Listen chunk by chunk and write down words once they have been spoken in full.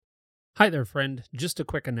Hi there, friend. Just a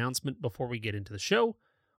quick announcement before we get into the show.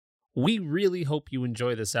 We really hope you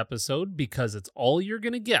enjoy this episode because it's all you're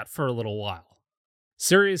going to get for a little while.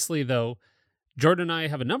 Seriously, though, Jordan and I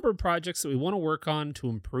have a number of projects that we want to work on to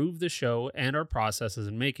improve the show and our processes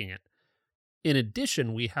in making it. In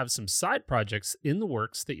addition, we have some side projects in the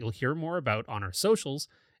works that you'll hear more about on our socials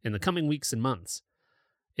in the coming weeks and months.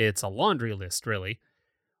 It's a laundry list, really.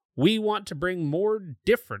 We want to bring more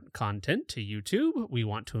different content to YouTube. We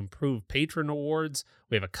want to improve patron awards.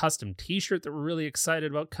 We have a custom t-shirt that we're really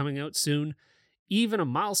excited about coming out soon. Even a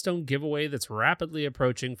milestone giveaway that's rapidly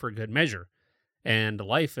approaching for good measure. And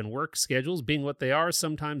life and work schedules being what they are,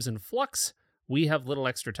 sometimes in flux, we have little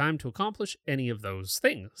extra time to accomplish any of those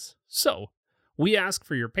things. So, we ask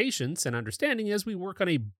for your patience and understanding as we work on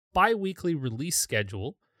a bi-weekly release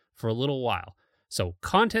schedule for a little while. So,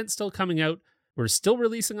 content still coming out. We're still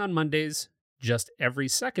releasing on Mondays, just every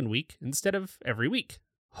second week instead of every week.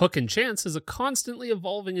 Hook and Chance is a constantly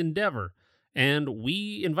evolving endeavor, and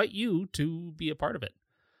we invite you to be a part of it.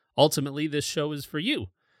 Ultimately, this show is for you.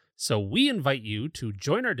 So we invite you to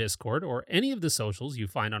join our Discord or any of the socials you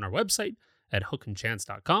find on our website at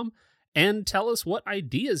hookandchance.com and tell us what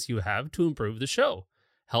ideas you have to improve the show.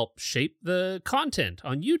 Help shape the content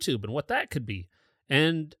on YouTube and what that could be,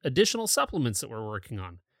 and additional supplements that we're working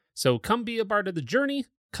on. So come be a part of the journey.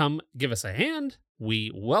 Come give us a hand.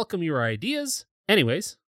 We welcome your ideas.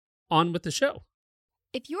 Anyways, on with the show.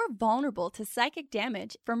 If you're vulnerable to psychic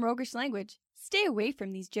damage from roguish language, stay away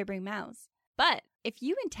from these gibbering mouths. But if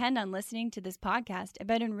you intend on listening to this podcast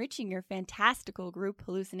about enriching your fantastical group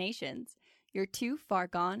hallucinations, you're too far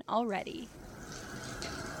gone already.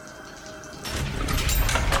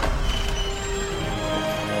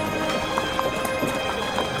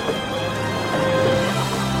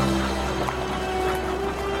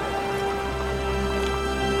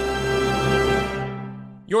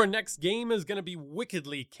 Your next game is going to be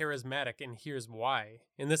wickedly charismatic, and here's why.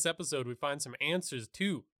 In this episode, we find some answers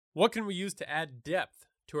to what can we use to add depth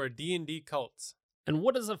to our D&D cults? And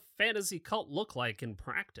what does a fantasy cult look like in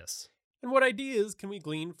practice? And what ideas can we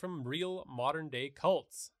glean from real modern-day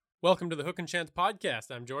cults? Welcome to the Hook and Chance podcast.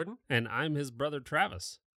 I'm Jordan. And I'm his brother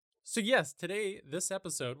Travis. So yes, today, this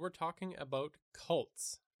episode, we're talking about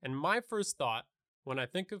cults. And my first thought, when I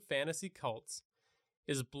think of fantasy cults,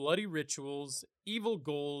 is bloody rituals, evil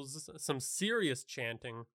goals, some serious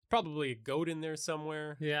chanting, probably a goat in there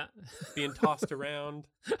somewhere. Yeah. Being tossed around.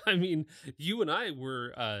 I mean, you and I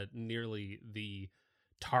were nearly the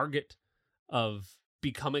target of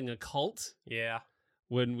becoming a cult. Yeah.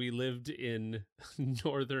 When we lived in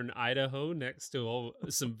northern Idaho next to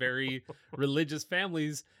some very religious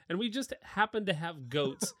families, and we just happened to have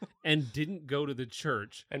goats and didn't go to the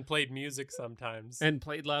church. And played music sometimes. And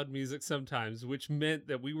played loud music sometimes, which meant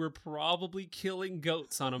that we were probably killing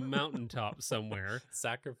goats on a mountaintop somewhere.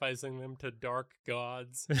 Sacrificing them to dark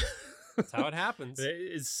gods. That's how it happens.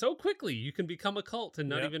 It's so quickly. You can become a cult and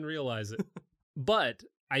not even realize it. But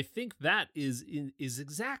I think that is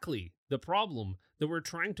exactly the problem that we're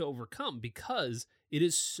trying to overcome, because it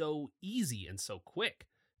is so easy and so quick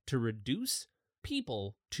to reduce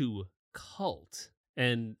people to cult.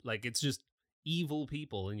 And like, it's just evil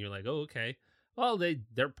people. And you're like, oh, okay, well,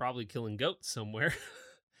 they're probably killing goats somewhere.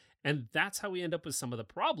 And that's how we end up with some of the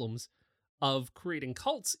problems of creating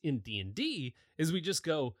cults in D&D, is we just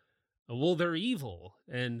go, well, they're evil,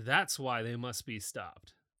 and that's why they must be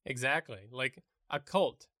stopped. Exactly. Like, a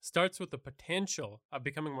cult starts with the potential of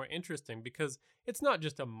becoming more interesting because it's not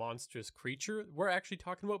just a monstrous creature. We're actually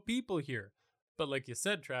talking about people here. But like you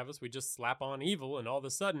said, Travis, we just slap on evil, and all of a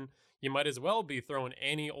sudden, you might as well be throwing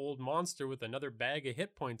any old monster with another bag of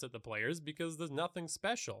hit points at the players because there's nothing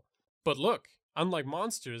special. But look, unlike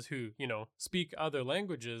monsters who, speak other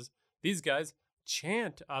languages, these guys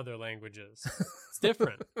chant other languages. It's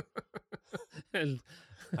different. And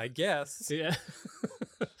I guess. Yeah.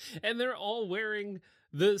 And they're all wearing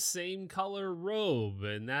the same color robe,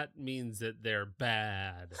 and that means that they're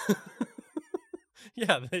bad.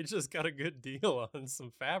 Yeah, they just got a good deal on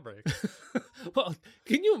some fabric. Well,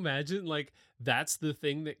 can you imagine, like, that's the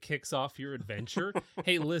thing that kicks off your adventure?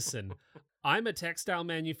 Hey, listen, I'm a textile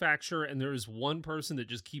manufacturer, and there's one person that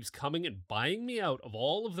just keeps coming and buying me out of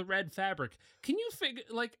all of the red fabric. Can you figure,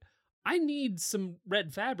 like, I need some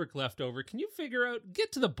red fabric left over. Can you figure out,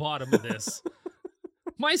 get to the bottom of this?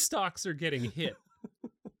 My stocks are getting hit.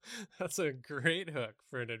 That's a great hook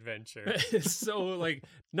for an adventure. So, like,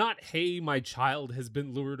 not, hey, my child has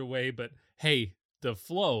been lured away, but, hey, the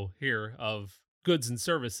flow here of goods and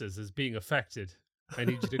services is being affected. I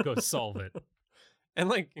need you to go solve it. And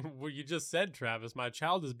like what you just said, Travis, my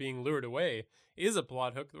child is being lured away is a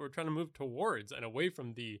plot hook that we're trying to move towards and away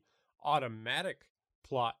from the automatic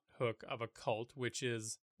plot hook of a cult, which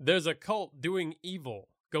is there's a cult doing evil.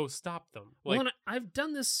 Go stop them. Like, well, and I've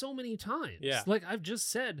done this so many times. Yeah. Like I've just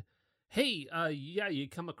said, hey, you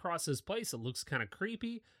come across this place. It looks kind of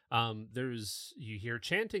creepy. You hear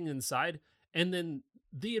chanting inside, and then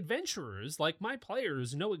the adventurers, like my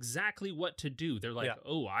players, know exactly what to do. They're like,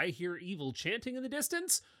 oh, I hear evil chanting in the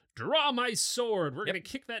distance. Draw my sword. We're going to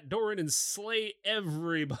kick that door in and slay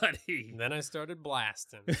everybody. And then I started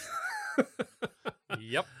blasting.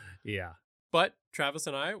 Yep. Yeah. But Travis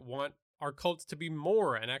and I want our cults to be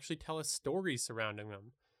more and actually tell us stories surrounding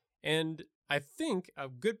them. And I think a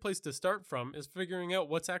good place to start from is figuring out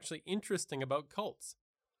what's actually interesting about cults.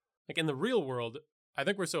 Like in the real world, I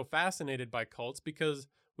think we're so fascinated by cults because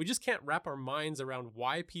we just can't wrap our minds around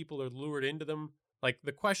why people are lured into them. Like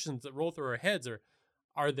the questions that roll through our heads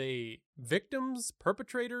are they victims,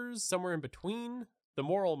 perpetrators, somewhere in between? The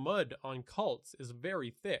moral mud on cults is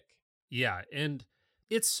very thick. Yeah, and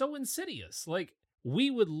it's so insidious. Like,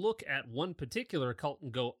 we would look at one particular cult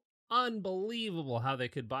and go, unbelievable how they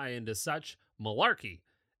could buy into such malarkey.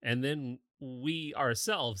 And then we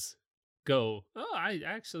ourselves go, oh, I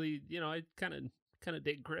actually, I kind of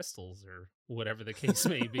dig crystals or whatever the case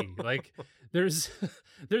may be. Like, there's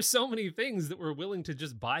so many things that we're willing to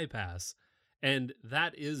just bypass. And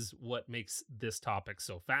that is what makes this topic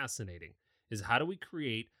so fascinating, is how do we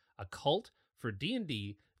create a cult for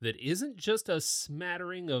D&D that isn't just a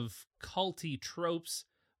smattering of culty tropes,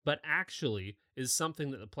 but actually is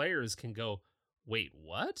something that the players can go, wait,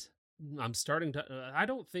 what? I'm starting to, I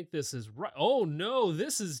don't think this is right. Oh no,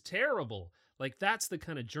 this is terrible. Like that's the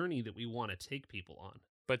kind of journey that we want to take people on.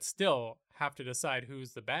 But still have to decide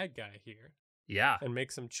who's the bad guy here. Yeah. And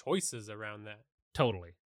make some choices around that.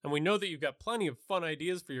 Totally. And we know that you've got plenty of fun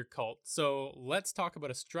ideas for your cult, so let's talk about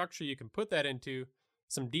a structure you can put that into,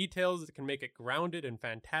 some details that can make it grounded and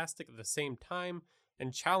fantastic at the same time,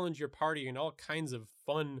 and challenge your party in all kinds of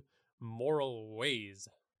fun, moral ways.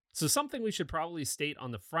 So something we should probably state on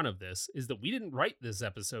the front of this is that we didn't write this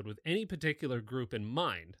episode with any particular group in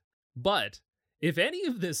mind. But if any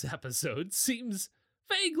of this episode seems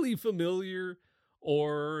vaguely familiar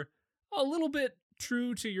or a little bit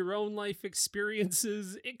true to your own life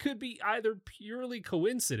experiences, it could be either purely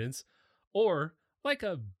coincidence or, like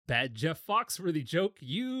a bad Jeff Foxworthy joke,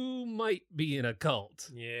 you might be in a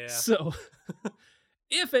cult. Yeah. So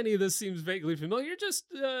if any of this seems vaguely familiar, just,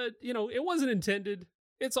 it wasn't intended.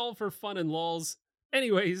 It's all for fun and lulz.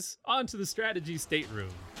 Anyways, on to the strategy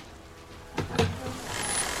stateroom.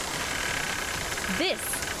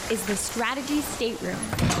 This is the strategy stateroom,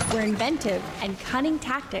 where inventive and cunning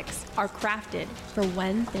tactics are crafted for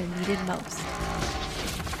when they're needed most.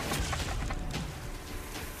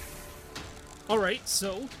 All right,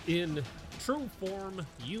 so in true form,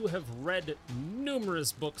 you have read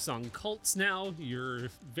numerous books on cults now. You're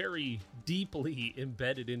very deeply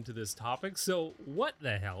embedded into this topic. So what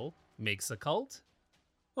the hell makes a cult?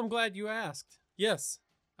 I'm glad you asked. Yes,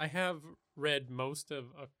 I have read most of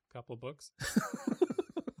a couple books.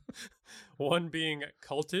 One being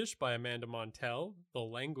Cultish by Amanda Montell, The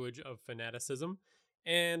Language of Fanaticism,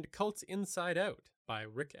 and Cults Inside Out by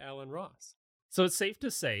Rick Alan Ross. So it's safe to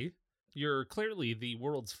say you're clearly the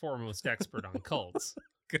world's foremost expert on cults.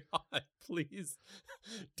 God, please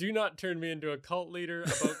do not turn me into a cult leader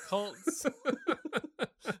about cults.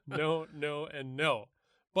 No, and no.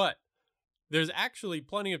 But there's actually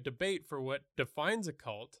plenty of debate for what defines a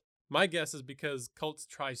cult. My guess is because cults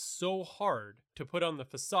try so hard to put on the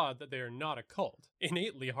facade that they are not a cult.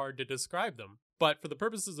 Innately hard to describe them. But for the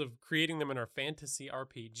purposes of creating them in our fantasy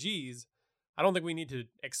RPGs, I don't think we need to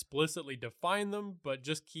explicitly define them, but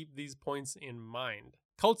just keep these points in mind.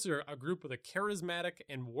 Cults are a group with a charismatic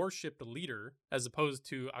and worshipped leader, as opposed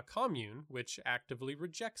to a commune, which actively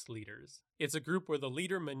rejects leaders. It's a group where the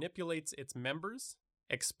leader manipulates its members,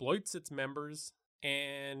 exploits its members,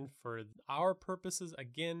 and for our purposes,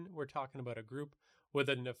 again, we're talking about a group with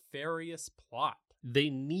a nefarious plot.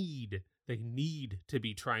 They need to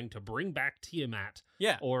be trying to bring back Tiamat.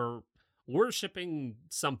 Yeah. Or worshipping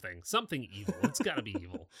something evil. It's got to be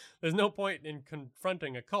evil. There's no point in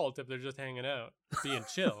confronting a cult if they're just hanging out, being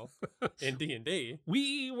chill in D&D.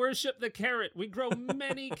 We worship the carrot. We grow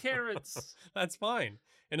many carrots. That's fine.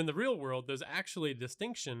 And in the real world, there's actually a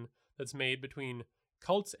distinction that's made between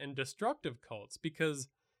cults and destructive cults, because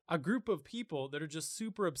a group of people that are just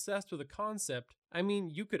super obsessed with a concept, I mean,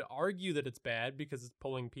 you could argue that it's bad because it's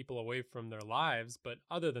pulling people away from their lives, but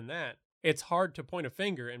other than that, it's hard to point a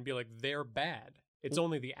finger and be like, they're bad. It's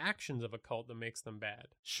only the actions of a cult that makes them bad.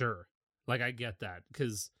 Sure. Like, I get that,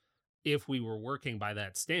 because if we were working by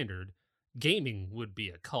that standard, gaming would be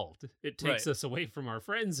a cult. It takes Right. us away from our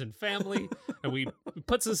friends and family, and it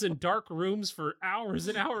puts us in dark rooms for hours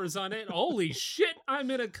and hours on it. Holy shit, I'm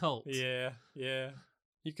in a cult. Yeah, yeah.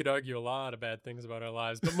 You could argue a lot of bad things about our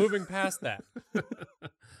lives, but moving past that,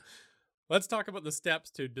 let's talk about the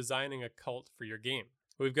steps to designing a cult for your game.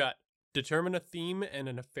 We've got determine a theme and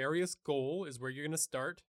a nefarious goal is where you're going to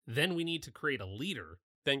start. Then we need to create a leader.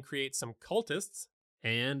 Then create some cultists.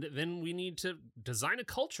 And then we need to design a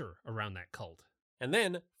culture around that cult. And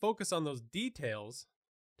then focus on those details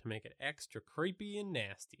to make it extra creepy and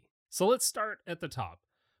nasty. So let's start at the top.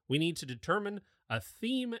 We need to determine a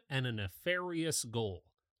theme and a nefarious goal.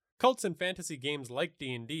 Cults in fantasy games like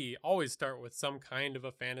D&D always start with some kind of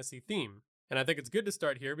a fantasy theme. And I think it's good to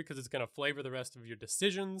start here because it's going to flavor the rest of your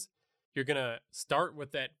decisions. You're going to start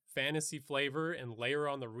with that fantasy flavor and layer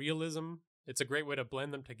on the realism. It's a great way to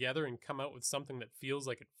blend them together and come out with something that feels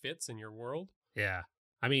like it fits in your world. Yeah.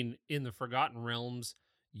 I mean, in the Forgotten Realms,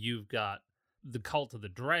 you've got the cult of the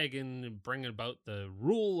dragon bringing about the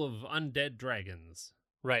rule of undead dragons.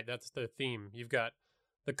 Right, that's the theme. You've got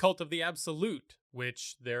the cult of the Absolute,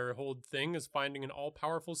 which their whole thing is finding an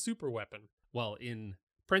all-powerful super weapon. Well, in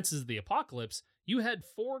Princes of the Apocalypse, you had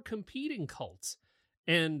 4 competing cults.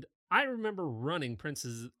 And I remember running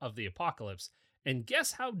Princes of the Apocalypse, and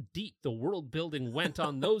guess how deep the world building went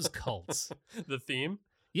on those cults? The theme?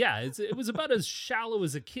 Yeah, it was about as shallow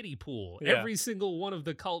as a kiddie pool. Yeah. Every single one of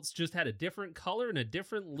the cults just had a different color and a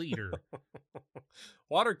different leader.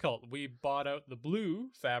 Water cult. We bought out the blue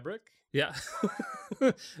fabric. Yeah.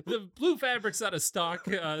 The blue fabric's out of stock.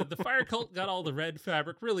 The fire cult got all the red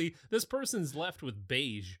fabric. Really, this person's left with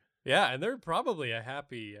beige. Yeah, and they're probably a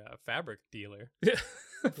happy fabric dealer.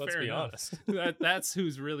 Let's Fair be enough. honest. That's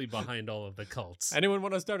who's really behind all of the cults. Anyone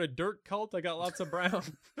want to start a dirt cult? I got lots of brown.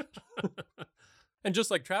 And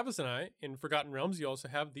just like Travis and I, in Forgotten Realms, you also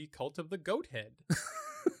have the cult of the goat head.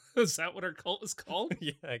 Is that what our cult is called?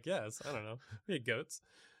 Yeah, I guess. I don't know. We had goats.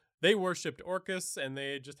 They worshipped Orcus, and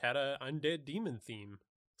they just had a undead demon theme.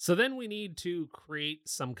 So then we need to create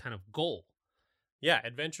some kind of goal. Yeah,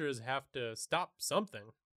 adventurers have to stop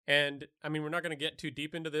something. And, I mean, we're not going to get too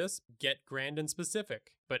deep into this, get grand and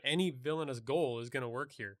specific, but any villainous goal is going to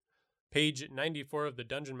work here. Page 94 of the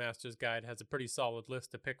Dungeon Master's Guide has a pretty solid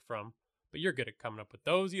list to pick from, but you're good at coming up with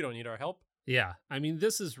those. You don't need our help. Yeah, I mean,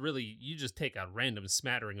 this is really, you just take a random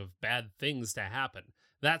smattering of bad things to happen.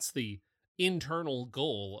 That's the internal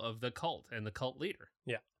goal of the cult and the cult leader.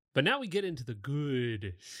 Yeah. But now we get into the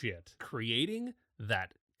good shit. Creating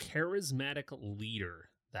that charismatic leader,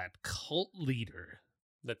 that cult leader.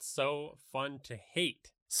 That's so fun to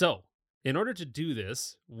hate. So, in order to do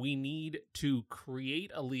this, we need to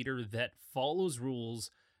create a leader that follows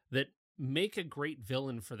rules that make a great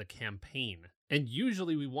villain for the campaign. And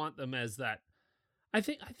usually we want them as that. I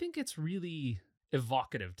think it's really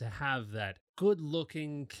evocative to have that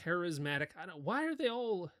good-looking, charismatic. Why are they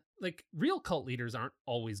all like real cult leaders aren't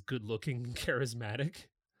always good-looking and charismatic?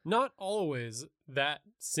 Not always that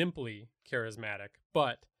simply charismatic,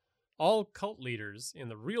 but all cult leaders in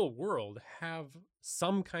the real world have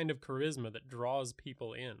some kind of charisma that draws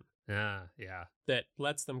people in, Yeah. that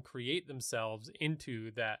lets them create themselves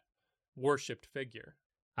into that worshipped figure.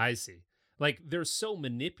 I see. Like, they're so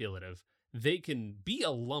manipulative, they can be a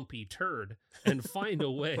lumpy turd and find a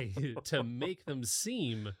way to make them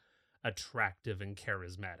seem attractive and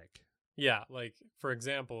charismatic. Yeah, like, for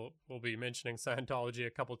example, we'll be mentioning Scientology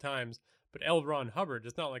a couple times, but L. Ron Hubbard,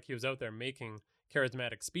 it's not like he was out there making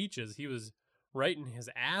charismatic speeches. He was writing his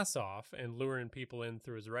ass off and luring people in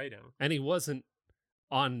through his writing. And he wasn't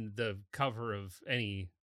on the cover of any,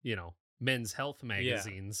 men's health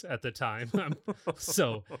magazines at the time.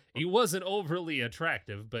 So he wasn't overly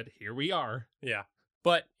attractive, but here we are. Yeah.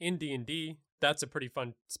 But in D&D, that's a pretty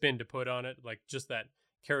fun spin to put on it. Like just that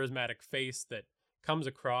charismatic face that comes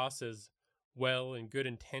across as well and good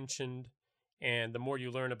intentioned. And the more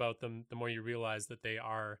you learn about them, the more you realize that they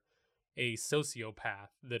are a sociopath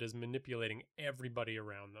that is manipulating everybody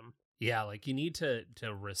around them. Yeah, like you need to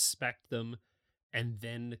respect them and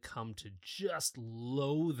then come to just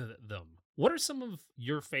loathe them. What are some of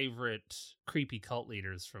your favorite creepy cult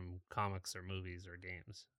leaders from comics or movies or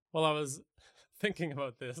games? Well, I was thinking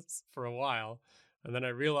about this for a while, and then I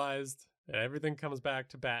realized that everything comes back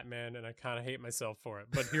to Batman, and I kind of hate myself for it.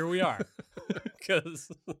 But here we are,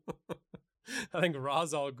 because I think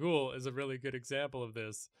Ra's al Ghul is a really good example of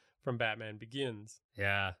this from Batman Begins.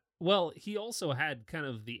 Yeah. Well, he also had kind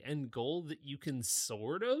of the end goal that you can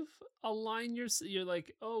sort of align you're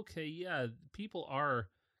like, okay, yeah, people are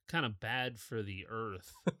kind of bad for the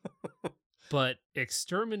earth, but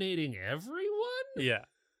exterminating everyone? Yeah,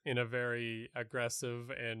 in a very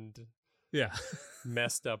aggressive and Yeah.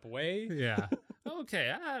 messed up way. Yeah.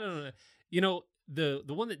 Okay. I don't know. You know, the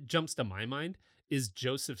one that jumps to my mind is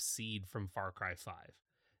Joseph Seed from Far Cry 5.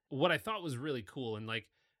 What I thought was really cool, and like,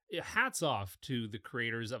 hats off to the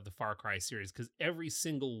creators of the Far Cry series, because every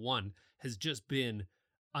single one has just been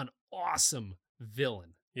an awesome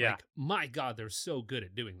villain. Yeah. Like, my God, they're so good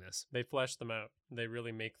at doing this. They flesh them out. They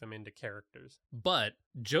really make them into characters. But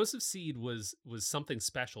Joseph Seed was something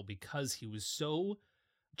special because he was so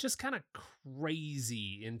just kind of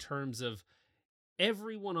crazy in terms of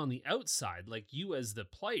everyone on the outside, like you as the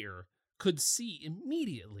player, could see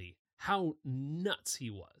immediately how nuts he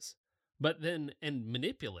was. But then, and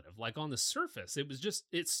manipulative, like on the surface,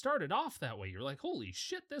 it started off that way. You're like, holy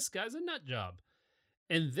shit, this guy's a nut job.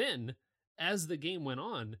 And then, as the game went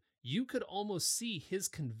on, you could almost see his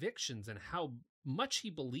convictions and how much he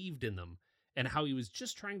believed in them and how he was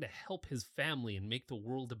just trying to help his family and make the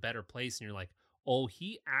world a better place. And you're like, oh,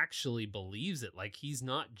 he actually believes it. Like, he's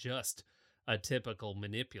not just a typical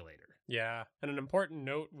manipulator. Yeah. And an important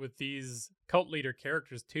note with these cult leader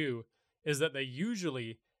characters, too, is that they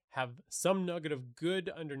usually have some nugget of good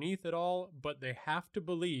underneath it all, but they have to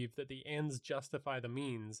believe that the ends justify the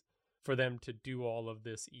means for them to do all of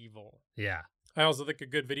this evil. Yeah. I also think a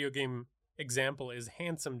good video game example is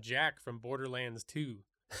Handsome Jack from Borderlands 2.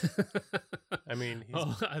 I mean,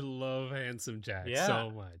 I love Handsome Jack so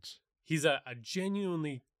much. He's a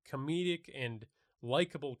genuinely comedic and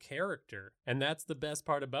likable character, and that's the best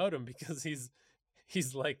part about him, because he's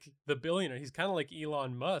like the billionaire. He's kind of like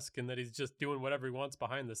Elon Musk in that he's just doing whatever he wants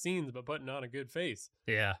behind the scenes, but putting on a good face.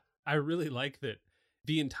 Yeah. I really like that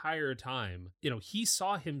the entire time, he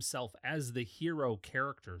saw himself as the hero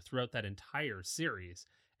character throughout that entire series.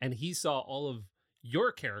 And he saw all of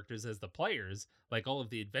your characters as the players, like all of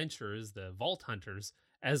the adventurers, the vault hunters,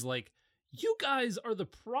 as like, you guys are the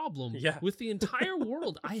problem with the entire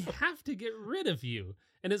world. I have to get rid of you.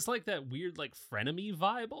 And it's like that weird, like, frenemy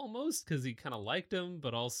vibe almost, because he kind of liked him,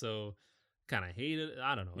 but also kind of hated it.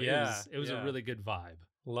 I don't know. It was a really good vibe.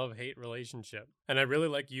 Love-hate relationship. And I really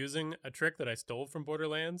like using a trick that I stole from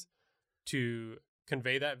Borderlands to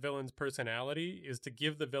convey that villain's personality, is to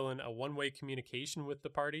give the villain a one-way communication with the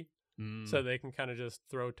party. So they can kind of just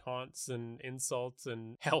throw taunts and insults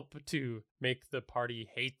and help to make the party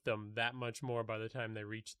hate them that much more by the time they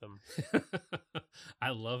reach them. I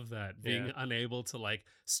love that. Being unable to like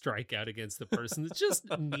strike out against the person that's just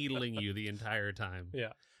needling you the entire time.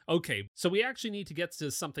 Yeah. Okay, so we actually need to get to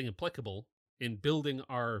something applicable in building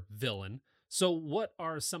our villain. So what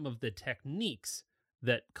are some of the techniques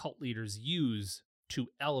that cult leaders use to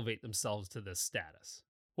elevate themselves to this status?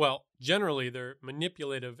 Well, generally, they're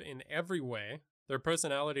manipulative in every way. Their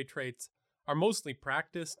personality traits are mostly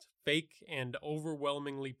practiced, fake, and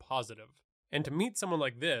overwhelmingly positive. And to meet someone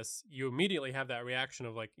like this, you immediately have that reaction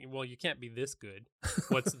of like, well, you can't be this good.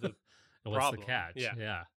 What's the problem? The catch?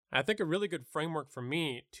 Yeah. I think a really good framework for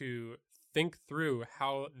me to think through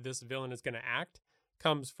how this villain is going to act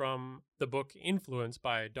comes from the book Influence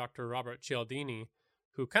by Dr. Robert Cialdini,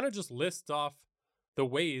 who kind of just lists off the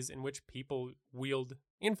ways in which people wield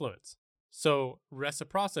influence. So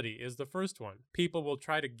reciprocity is the first one. People will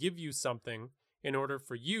try to give you something in order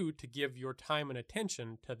for you to give your time and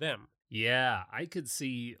attention to them. Yeah, I could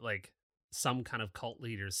see like some kind of cult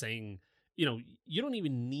leader saying, you don't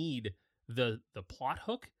even need the plot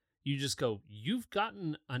hook. You just go, you've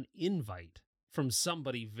gotten an invite from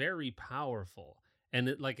somebody very powerful. And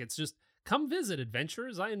it's just, come visit,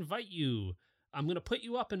 adventurers. I invite you. I'm going to put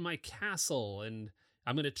you up in my castle and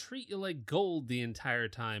I'm going to treat you like gold the entire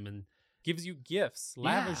time. And gives you gifts,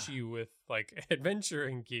 lavish you with like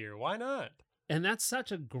adventuring gear. Why not? And that's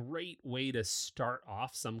such a great way to start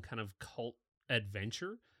off some kind of cult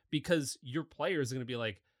adventure, because your players are going to be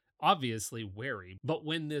like, obviously wary. But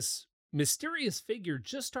when this mysterious figure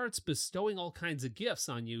just starts bestowing all kinds of gifts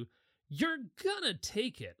on you, you're gonna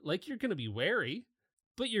take it. Like, you're gonna be wary,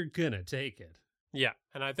 but you're gonna take it. Yeah,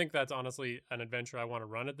 and I think that's honestly an adventure I want to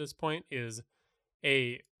run at this point, is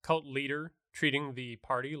a cult leader treating the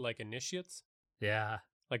party like initiates. Yeah.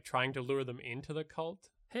 Like trying to lure them into the cult.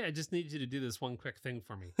 Hey, I just need you to do this one quick thing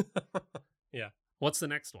for me. Yeah. What's the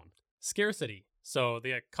next one? Scarcity. So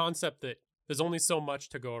the concept that there's only so much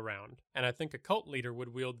to go around. And I think a cult leader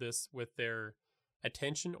would wield this with their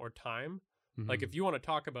attention or time. Mm-hmm. Like, if you want to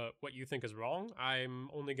talk about what you think is wrong, I'm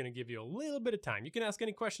only going to give you a little bit of time. You can ask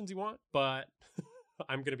any questions you want, but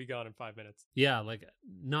I'm going to be gone in 5 minutes. Yeah, like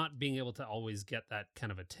not being able to always get that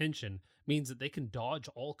kind of attention means that they can dodge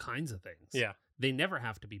all kinds of things. Yeah. They never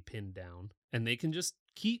have to be pinned down, and they can just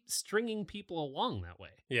keep stringing people along that way.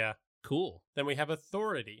 Yeah. Cool. Then we have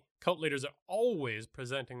authority. Cult leaders are always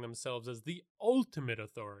presenting themselves as the ultimate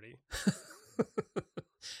authority.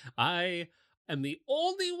 I am the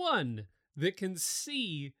only one that can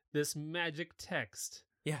see this magic text.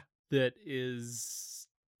 Yeah. That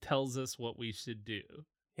tells us what we should do.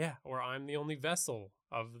 Yeah, or I'm the only vessel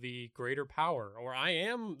of the greater power, or I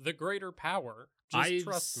am the greater power. Just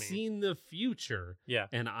trust me. I've seen the future. Yeah.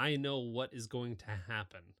 And I know what is going to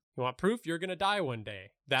happen. You want proof? You're going to die one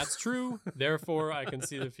day. That's true. Therefore, I can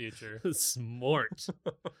see the future. Smart.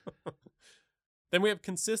 Then we have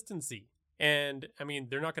consistency. And, I mean,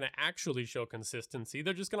 they're not going to actually show consistency.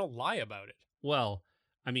 They're just going to lie about it. Well,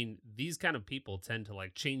 I mean, these kind of people tend to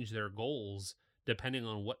like change their goals depending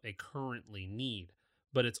on what they currently need.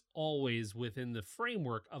 But it's always within the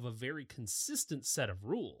framework of a very consistent set of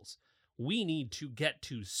rules. We need to get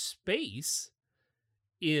to space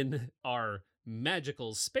in our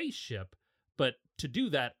magical spaceship, but to do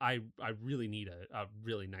that, I really need a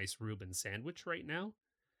really nice Reuben sandwich right now,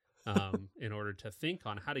 in order to think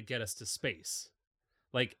on how to get us to space.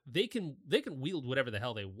 Like they can wield whatever the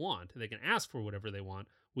hell they want. They can ask for whatever they want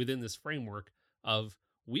within this framework of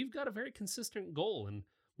we've got a very consistent goal and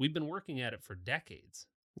we've been working at it for decades.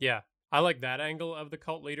 Yeah, I like that angle of the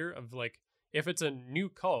cult leader of like, if it's a new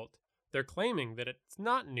cult, they're claiming that it's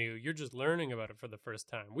not new. You're just learning about it for the first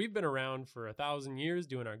time. We've been around for 1,000 years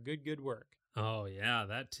doing our good work. Oh, yeah,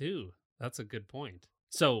 that too. That's a good point.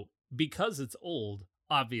 So, because it's old,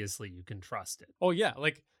 obviously you can trust it. Oh, yeah.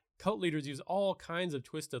 Like, cult leaders use all kinds of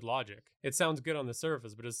twisted logic. It sounds good on the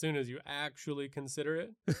surface, but as soon as you actually consider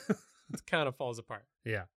it, it kind of falls apart.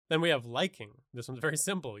 Yeah. Then we have liking. This one's very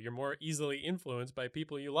simple. You're more easily influenced by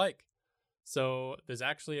people you like. So there's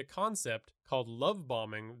actually a concept called love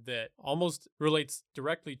bombing that almost relates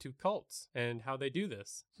directly to cults and how they do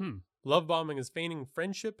this. Love bombing is feigning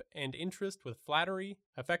friendship and interest with flattery,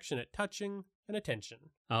 affectionate touching, and attention.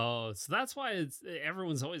 Oh, so that's why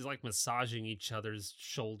everyone's always like massaging each other's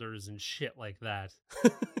shoulders and shit like that.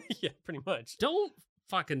 Yeah, pretty much. Don't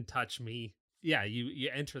fucking touch me. Yeah, you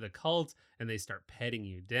enter the cult and they start petting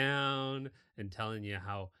you down and telling you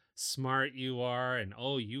how smart you are and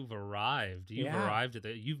oh, you've arrived.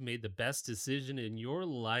 You've made the best decision in your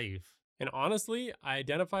life. And honestly, I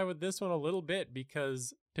identify with this one a little bit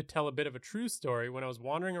because, to tell a bit of a true story, when I was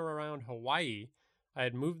wandering around Hawaii, I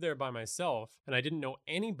had moved there by myself and I didn't know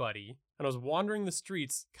anybody. And I was wandering the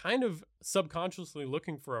streets, kind of subconsciously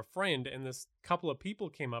looking for a friend. And this couple of people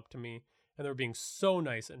came up to me and they were being so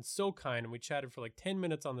nice and so kind. And we chatted for like 10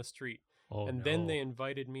 minutes on the street. Oh, and no. then they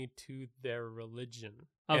invited me to their religion.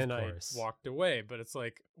 Of course. I walked away. But it's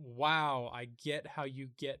like, wow, I get how you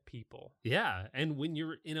get people. Yeah. And when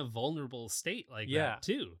you're in a vulnerable state like that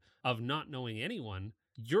too, of not knowing anyone,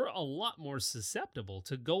 you're a lot more susceptible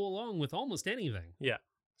to go along with almost anything. Yeah.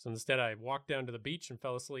 So instead I walked down to the beach and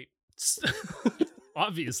fell asleep.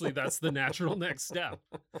 Obviously, that's the natural next step.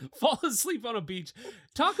 Fall asleep on a beach.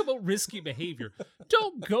 Talk about risky behavior.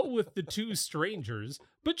 Don't go with the two strangers,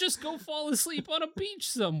 but just go fall asleep on a beach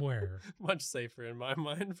somewhere. Much safer in my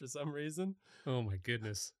mind for some reason. Oh my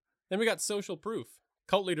goodness. Then we got social proof.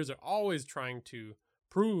 Cult leaders are always trying to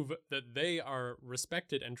prove that they are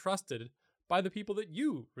respected and trusted by the people that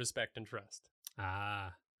you respect and trust.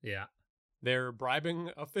 Ah, yeah. They're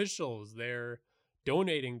bribing officials. They're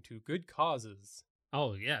donating to good causes.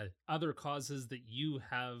 Oh, yeah. Other causes that you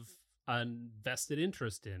have a vested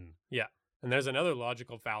interest in. Yeah. And there's another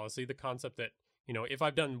logical fallacy, the concept that, if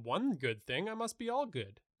I've done one good thing, I must be all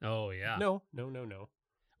good. Oh, yeah. No.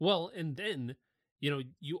 Well, and then,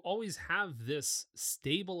 you always have this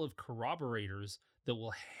stable of corroborators that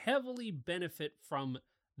will heavily benefit from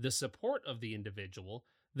the support of the individual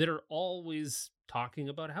that are always talking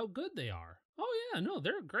about how good they are. Oh, yeah, no,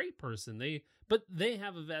 they're a great person. But they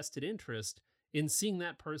have a vested interest in seeing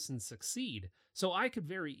that person succeed. So I could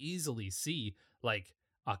very easily see like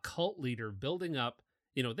a cult leader building up,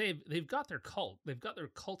 they've got their cult, they've got their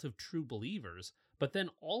cult of true believers, but then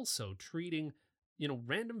also treating,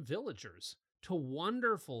 random villagers to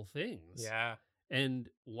wonderful things. Yeah. And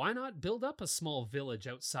why not build up a small village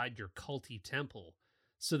outside your culty temple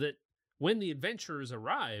so that when the adventurers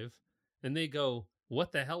arrive and they go,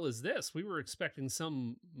 what the hell is this? We were expecting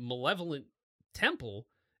some malevolent temple.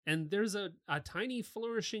 And there's a tiny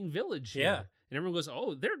flourishing village here. Yeah. And everyone goes,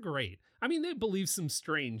 oh, they're great. I mean, they believe some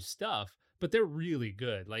strange stuff, but they're really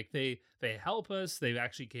good. Like they help us. They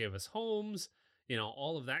actually gave us homes,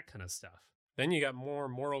 all of that kind of stuff. Then you got more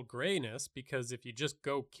moral grayness because if you just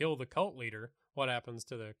go kill the cult leader, what happens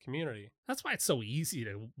to the community? That's why it's so easy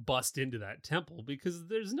to bust into that temple because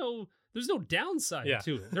there's no downside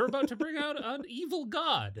to it. They're about to bring out an evil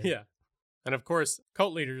god. Yeah. And of course,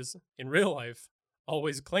 cult leaders in real life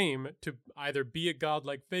always claim to either be a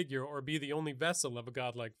godlike figure or be the only vessel of a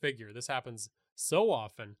godlike figure. This happens so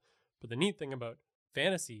often. But the neat thing about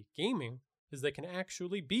fantasy gaming is they can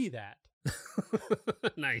actually be that.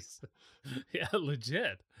 Nice. Yeah,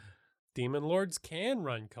 legit. Demon lords can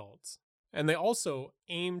run cults. And they also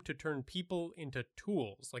aim to turn people into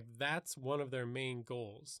tools. Like, that's one of their main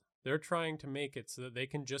goals. They're trying to make it so that they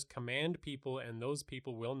can just command people and those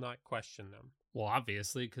people will not question them. Well,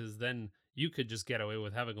 obviously, because then you could just get away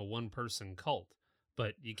with having a one-person cult,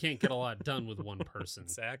 but you can't get a lot done with one person.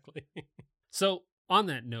 Exactly. So, on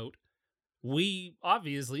that note, we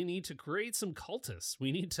obviously need to create some cultists.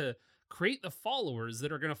 We need to create the followers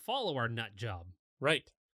that are going to follow our nut job. Right.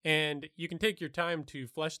 And you can take your time to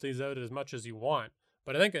flesh these out as much as you want,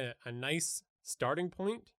 but I think a nice starting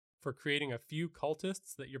point for creating a few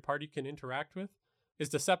cultists that your party can interact with is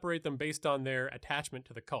to separate them based on their attachment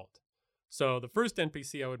to the cult. So the first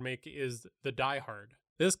NPC I would make is the diehard.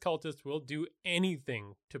 This cultist will do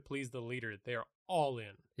anything to please the leader. They're all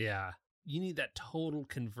in. Yeah. You need that total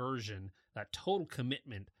conversion, that total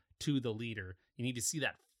commitment to the leader. You need to see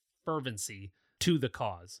that fervency to the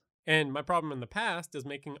cause. And my problem in the past is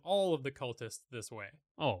making all of the cultists this way.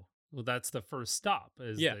 Oh, well, that's the first stop.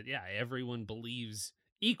 That, everyone believes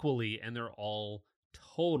equally and they're all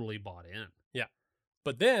totally bought in. Yeah.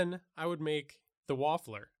 But then I would make the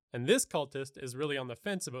waffler. And this cultist is really on the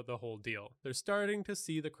fence about the whole deal. They're starting to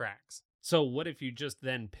see the cracks. So what if you just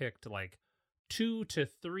then picked like 2 to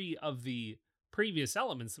 3 of the previous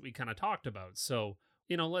elements that we kind of talked about? So,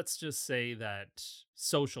 let's just say that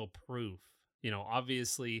social proof.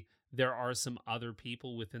 Obviously there are some other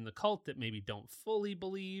people within the cult that maybe don't fully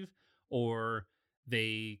believe, or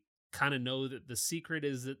they kind of know that the secret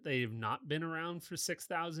is that they've not been around for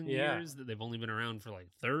 6,000 years, that they've only been around for like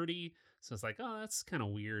 30. So it's like, oh, that's kind of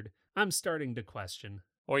weird. I'm starting to question.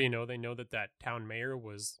 Or, they know that town mayor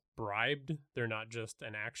was bribed. They're not just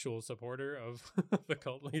an actual supporter of the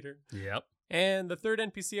cult leader. Yep. And the third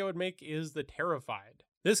NPC I would make is the terrified.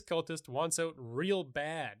 This cultist wants out real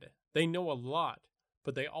bad. They know a lot,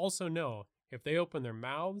 but they also know if they open their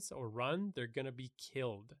mouths or run, they're going to be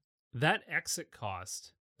killed. That exit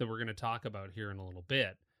cost that we're going to talk about here in a little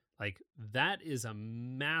bit, like that is a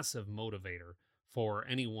massive motivator for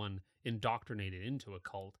anyone indoctrinated into a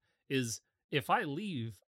cult. Is if I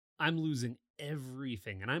leave, I'm losing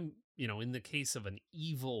everything. And I'm, in the case of an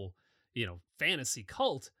evil, fantasy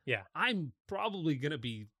cult, I'm probably going to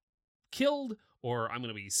be killed, or I'm going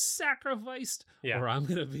to be sacrificed, or I'm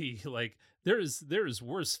going to be like, there's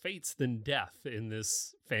worse fates than death in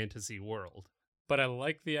this fantasy world. But I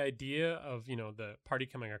like the idea of, the party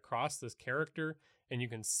coming across this character and you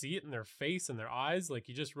can see it in their face and their eyes. Like,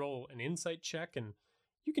 you just roll an insight check and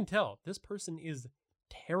you can tell this person is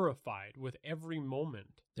terrified with every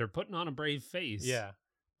moment. They're putting on a brave face. Yeah.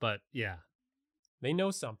 But yeah. They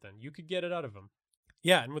know something. You could get it out of them.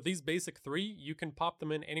 Yeah, and with these basic 3, you can pop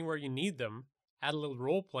them in anywhere you need them. Add a little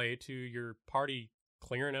role play to your party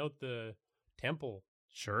clearing out the temple.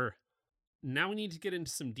 Sure. Now we need to get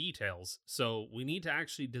into some details. So we need to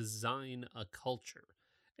actually design a culture.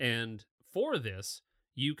 And for this,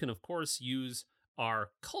 you can, of course, use our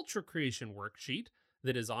culture creation worksheet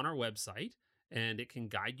that is on our website, and it can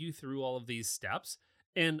guide you through all of these steps.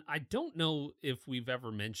 And I don't know if we've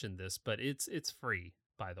ever mentioned this, but it's free,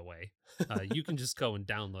 by the way. You can just go and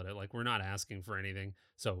download it. Like, we're not asking for anything.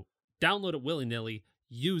 So download it willy-nilly,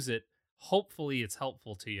 use it. Hopefully it's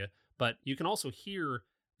helpful to you. But you can also hear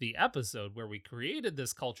the episode where we created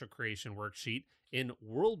this culture creation worksheet in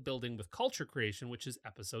World Building with Culture Creation, which is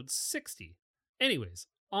episode 60. Anyways,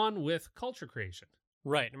 on with culture creation.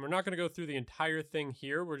 Right, and we're not going to go through the entire thing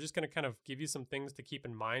here. We're just going to kind of give you some things to keep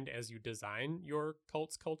in mind as you design your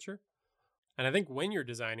cult's culture. And I think when you're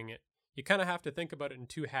designing it, you kind of have to think about it in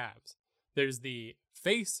 2 halves. There's the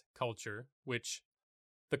face culture, which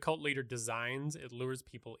the cult leader designs. It lures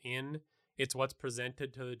people in. It's what's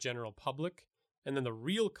presented to the general public. And then the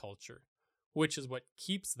real culture, which is what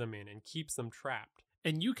keeps them in and keeps them trapped.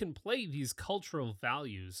 And you can play these cultural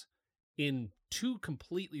values in 2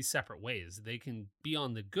 completely separate ways. They can be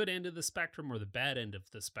on the good end of the spectrum or the bad end of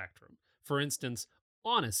the spectrum. For instance,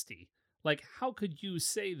 honesty. Like, how could you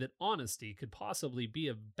say that honesty could possibly be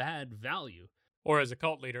a bad value? Or as a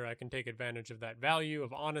cult leader, I can take advantage of that value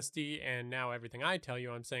of honesty, and now everything I tell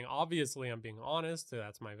you, I'm saying, obviously I'm being honest, so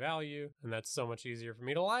that's my value, and that's so much easier for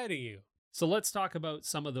me to lie to you. So let's talk about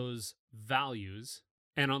some of those values.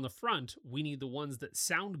 And on the front, we need the ones that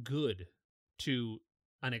sound good to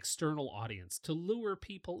an external audience, to lure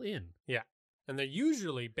people in. Yeah. And they're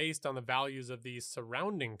usually based on the values of the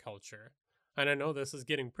surrounding culture. And I know this is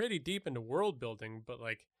getting pretty deep into world building, but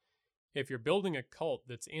like, if you're building a cult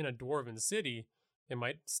that's in a dwarven city, they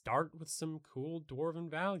might start with some cool dwarven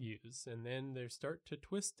values, and then they start to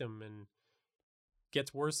twist them, and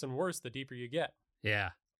gets worse and worse the deeper you get.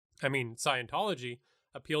 Yeah. I mean, Scientology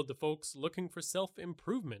appealed to folks looking for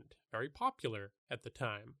self-improvement, very popular at the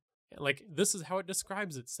time. Like, this is how it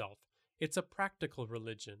describes itself. It's a practical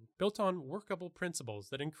religion built on workable principles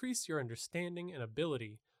that increase your understanding and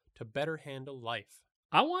ability to better handle life.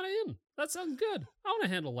 I want in. That sounds good. I want to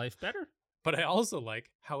handle life better. But I also like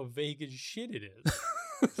how vague as shit it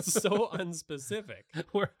is. So unspecific.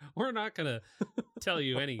 We're not going to tell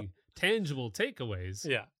you any tangible takeaways.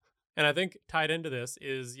 Yeah. And I think tied into this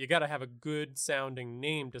is you got to have a good sounding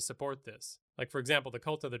name to support this. Like, for example, the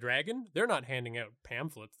Cult of the Dragon, they're not handing out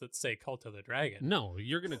pamphlets that say Cult of the Dragon. No,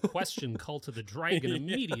 you're going to question Cult of the Dragon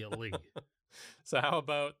immediately. So how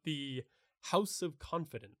about the House of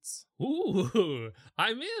Confidence? Ooh,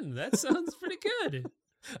 I'm in. That sounds pretty good.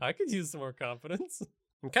 I could use some more confidence.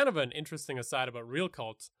 And kind of an interesting aside about real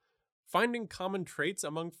cults, finding common traits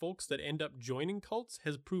among folks that end up joining cults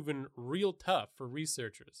has proven real tough for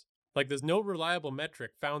researchers. Like, there's no reliable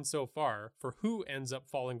metric found so far for who ends up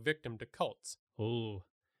falling victim to cults. Oh,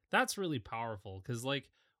 that's really powerful because, like,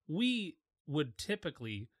 we would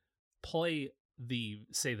typically play the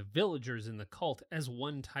villagers in the cult as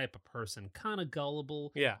one type of person, kind of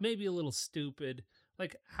gullible, Yeah. maybe a little stupid.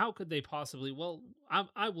 Like, how could they possibly? Well,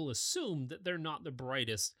 I will assume that they're not the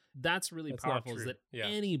brightest. That's really That's not powerful, is true. that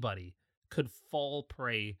anybody could fall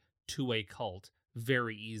prey to a cult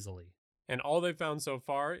very easily. And all they've found so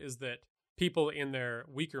far is that people in their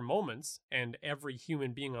weaker moments, and every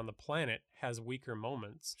human being on the planet has weaker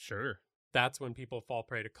moments, Sure. that's when people fall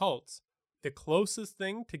prey to cults. The closest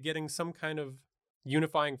thing to getting some kind of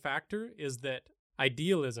unifying factor is that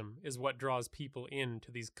idealism is what draws people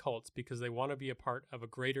into these cults because they want to be a part of a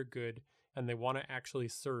greater good and they want to actually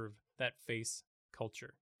serve that face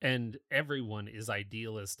culture. And everyone is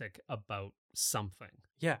idealistic about something.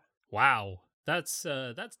 Yeah. Wow. That's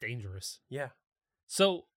dangerous. Yeah.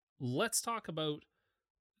 So let's talk about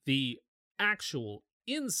the actual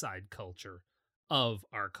inside culture of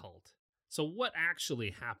our cult. So what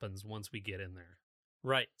actually happens once we get in there?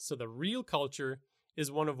 Right. So the real culture is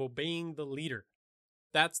one of obeying the leader.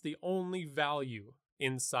 That's the only value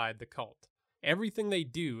inside the cult. Everything they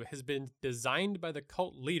do has been designed by the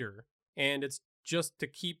cult leader, and it's just to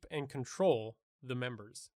keep and control the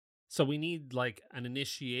members. So we need like an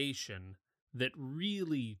initiation that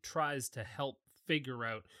really tries to help figure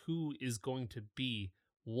out who is going to be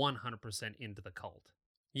 100% into the cult.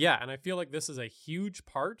 Yeah, and I feel like this is a huge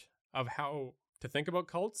part of how to think about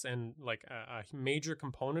cults and like a major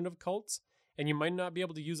component of cults. And you might not be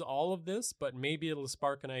able to use all of this, but maybe it'll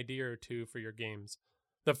spark an idea or two for your games.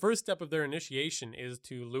 The first step of their initiation is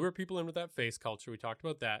to lure people in with that face culture. We talked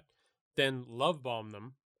about that. Then love bomb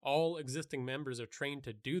them. All existing members are trained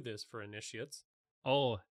to do this for initiates.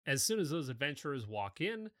 Oh, as soon as those adventurers walk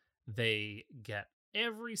in, they get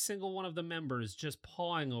every single one of the members just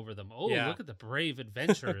pawing over them. Oh, Yeah. look at the brave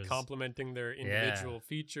adventurers. Complimenting their individual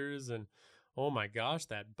features. And oh my gosh,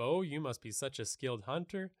 that bow, you must be such a skilled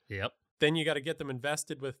hunter. Yep. Then you got to get them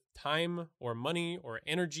invested with time or money or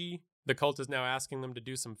energy. The cult is now asking them to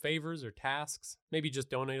do some favors or tasks. Maybe just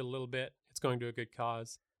donate a little bit. It's going to a good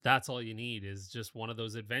cause. That's all you need is just one of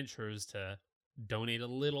those adventurers to donate a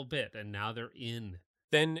little bit, and now they're in.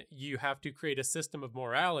 Then you have to create a system of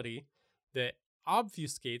morality that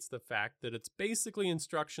obfuscates the fact that it's basically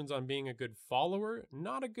instructions on being a good follower,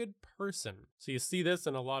 not a good person. So you see this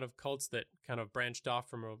in a lot of cults that kind of branched off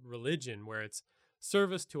from a religion where it's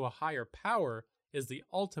service to a higher power is the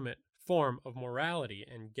ultimate form of morality.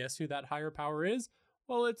 And guess who that higher power is?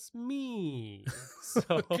 Well, it's me. So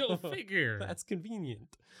Go figure. That's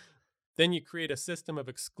convenient. Then you create a system of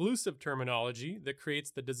exclusive terminology that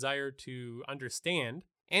creates the desire to understand,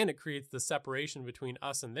 and it creates the separation between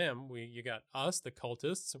us and them. You got us, the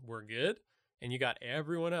cultists, we're good, and you got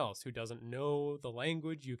everyone else who doesn't know the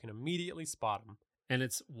language. You can immediately spot them. And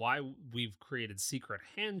it's why we've created secret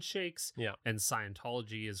handshakes. Yeah. And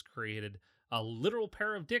Scientology has created a literal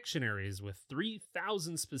pair of dictionaries with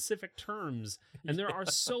 3,000 specific terms. And there are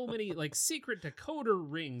so many like secret decoder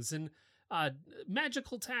rings and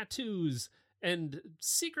magical tattoos and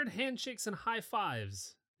secret handshakes and high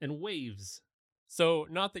fives and waves. So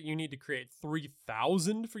not that you need to create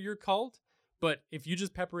 3,000 for your cult, but if you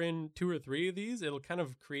just pepper in 2 or 3 of these, it'll kind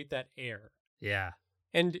of create that air. Yeah.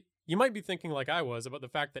 And you might be thinking like I was about the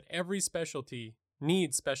fact that every specialty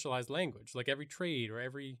needs specialized language. Like every trade or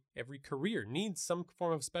every career needs some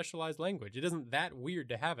form of specialized language. It isn't that weird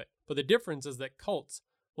to have it. But the difference is that cults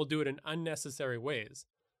will do it in unnecessary ways,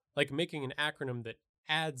 like making an acronym that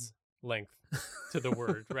adds length to the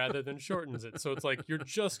word rather than shortens it. So it's like you're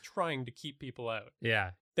just trying to keep people out.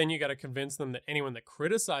 Yeah. Then you got to convince them that anyone that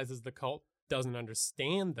criticizes the cult doesn't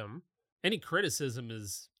understand them. Any criticism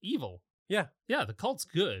is evil. Yeah. Yeah, the cult's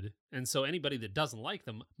good. And so anybody that doesn't like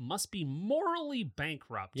them must be morally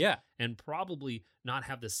bankrupt. Yeah. And probably not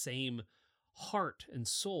have the same heart and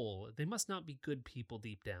soul. They must not be good people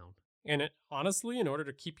deep down. And honestly, in order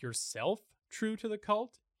to keep yourself true to the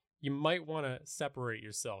cult, you might want to separate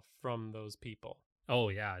yourself from those people. Oh,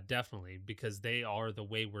 yeah, definitely. Because they are the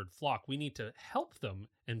wayward flock. We need to help them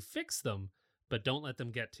and fix them, but don't let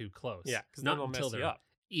them get too close. Yeah, because not then they'll until mess you they're up.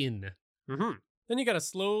 in. Mm-hmm. Then you got to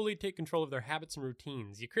slowly take control of their habits and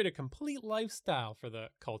routines. You create a complete lifestyle for the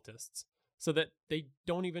cultists so that they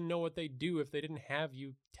don't even know what they do if they didn't have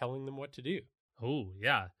you telling them what to do. Oh,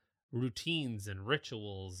 yeah. Routines and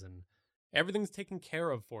rituals and everything's taken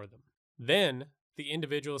care of for them. Then the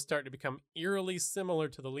individuals start to become eerily similar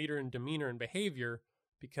to the leader in demeanor and behavior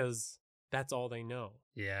because that's all they know.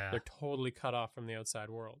 yeah. They're totally cut off from the outside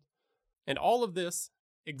world. And all of this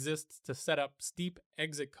exists to set up steep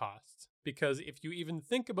exit costs because if you even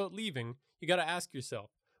think about leaving, you got to ask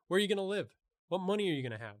yourself, where are you going to live? What money are you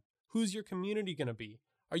going to have? Who's your community going to be?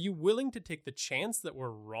 Are you willing to take the chance that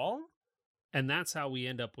we're wrong? And that's how we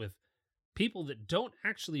end up with people that don't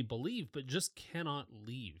actually believe but just cannot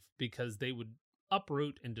leave because they would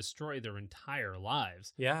uproot and destroy their entire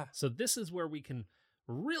lives. Yeah. So this is where we can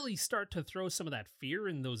really start to throw some of that fear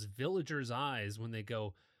in those villagers' eyes when they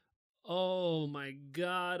go, oh my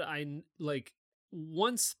God,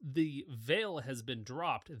 once the veil has been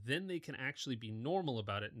dropped, then they can actually be normal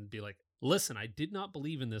about it and be like, listen, I did not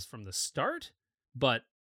believe in this from the start, but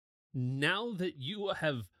now that you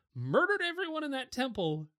have murdered everyone in that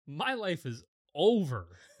temple, my life is over.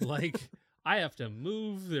 Like, I have to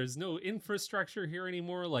move. There's no infrastructure here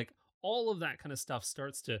anymore. Like, all of that kind of stuff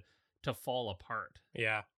starts to fall apart.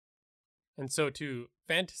 Yeah. And so to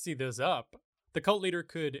fantasy this up, the cult leader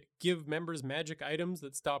could give members magic items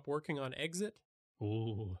that stop working on exit.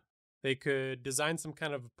 Ooh. They could design some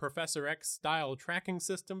kind of Professor X style tracking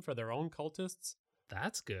system for their own cultists.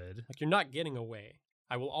 That's good. Like, you're not getting away.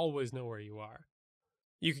 I will always know where you are.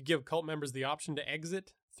 You could give cult members the option to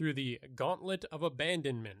exit through the Gauntlet of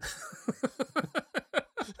Abandonment.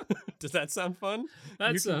 Does that sound fun?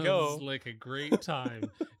 That you sounds can go. like a great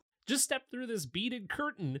time. Just step through this beaded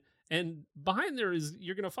curtain, and behind there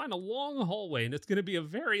you're going to find a long hallway, and it's going to be a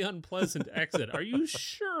very unpleasant exit. Are you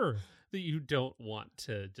sure that you don't want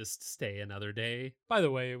to just stay another day? By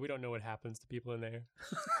the way, we don't know what happens to people in there.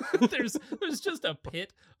 There's just a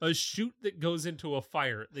pit, a chute that goes into a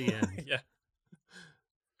fire at the end. Yeah.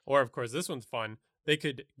 Or, of course, this one's fun. They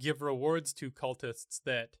could give rewards to cultists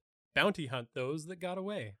that bounty hunt those that got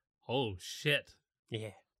away. Oh, shit.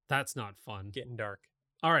 Yeah. That's not fun. Getting dark.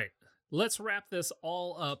 All right, let's wrap this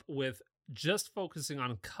all up with just focusing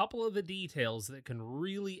on a couple of the details that can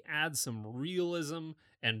really add some realism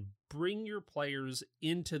and bring your players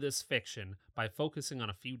into this fiction by focusing on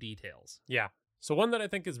a few details. Yeah. So one that I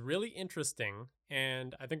think is really interesting,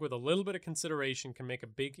 and I think with a little bit of consideration can make a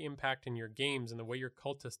big impact in your games and the way your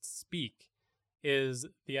cultists speak, is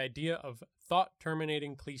the idea of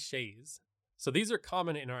thought-terminating cliches. So these are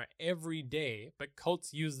common in our everyday, but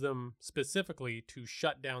cults use them specifically to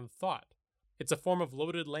shut down thought. It's a form of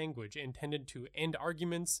loaded language intended to end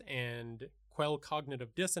arguments and quell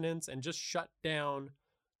cognitive dissonance and just shut down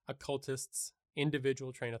a cultist's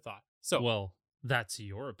individual train of thought. So, well, that's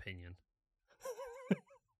your opinion.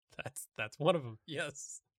 That's one of them.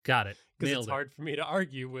 Yes. Got it. Because Nailed it's it. hard for me to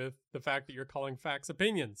argue with the fact that you're calling facts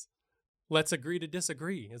opinions. Let's agree to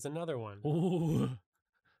disagree is another one. Ooh.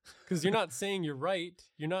 Because you're not saying you're right.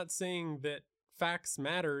 You're not saying that facts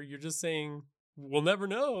matter. You're just saying we'll never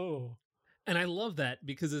know. And I love that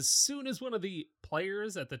because as soon as one of the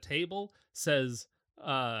players at the table says,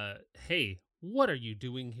 hey, what are you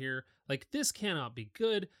doing here? Like, this cannot be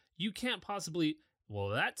good. You can't possibly... Well,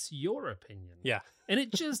 that's your opinion. Yeah. And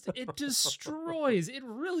it destroys. It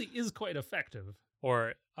really is quite effective.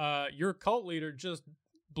 Or, your cult leader just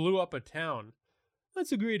blew up a town.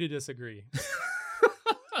 Let's agree to disagree.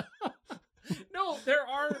 No,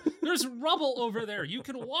 there's rubble over there. You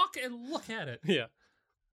can walk and look at it. Yeah.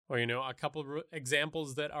 Or, a couple of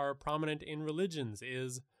examples that are prominent in religions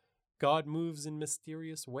is God moves in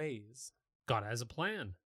mysterious ways. God has a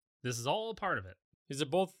plan. This is all a part of it. These are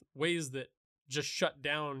both ways that just shut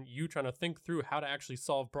down you trying to think through how to actually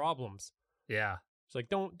solve problems. Yeah. It's like,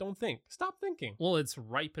 don't think. Stop thinking. Well, it's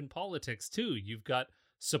ripe in politics, too. You've got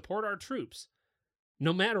support our troops.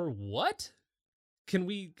 No matter what? Can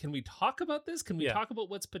we talk about this? Can we Yeah. talk about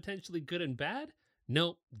what's potentially good and bad?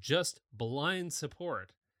 No, just blind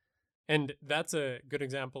support. And that's a good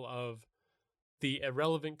example of the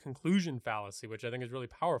irrelevant conclusion fallacy, which I think is really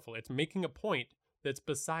powerful. It's making a point that's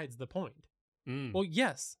besides the point. Mm. Well,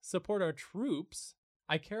 yes, support our troops.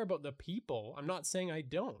 I care about the people. I'm not saying I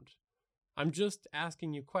don't. I'm just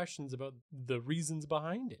asking you questions about the reasons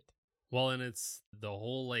behind it. Well, and it's the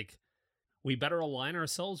whole like, we better align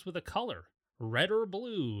ourselves with a color, red or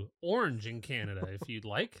blue, orange in Canada, if you'd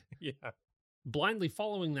like. Yeah. Blindly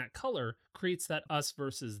following that color creates that us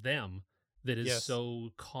versus them that is Yes.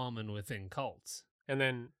 so common within cults. And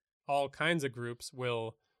then all kinds of groups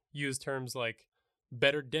will use terms like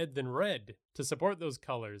better dead than red to support those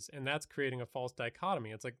colors. And that's creating a false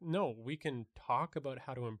dichotomy. It's like, no, we can talk about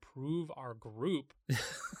how to improve our group.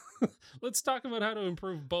 Let's talk about how to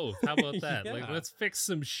improve both. How about that? Like, Yeah. let's fix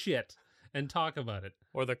some shit and talk about it.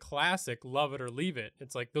 Or the classic love it or leave it.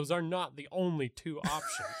 It's like, those are not the only two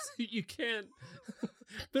options. You can't.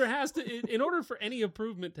 There has to, in order for any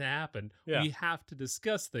improvement to happen, Yeah. we have to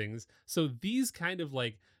discuss things. So these kind of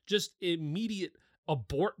like just immediate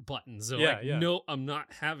abort buttons are Yeah, like, yeah. no, I'm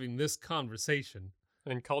not having this conversation.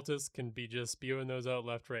 And cultists can be just spewing those out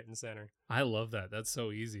left, right, and center. I love that. That's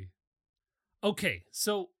so easy. Okay,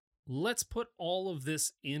 so let's put all of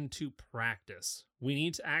this into practice. We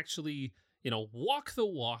need to actually, walk the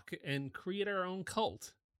walk and create our own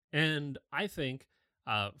cult. And I think,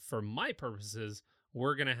 for my purposes,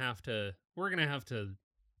 we're gonna have to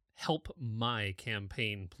help my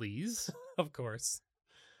campaign, please. Of course.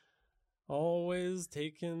 Always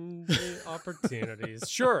taking the opportunities.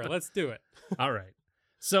 Sure, let's do it. All right.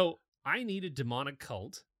 So I need a demonic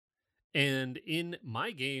cult, and in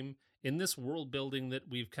my game, in this world building that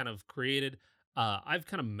we've kind of created, I've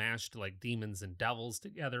kind of mashed like demons and devils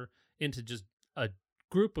together into just a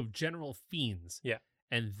group of general fiends. Yeah.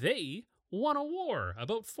 And they won a war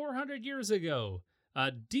about 400 years ago.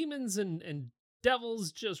 Demons and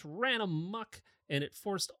devils just ran amok, and it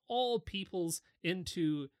forced all peoples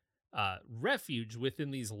into refuge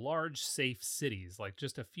within these large, safe cities, like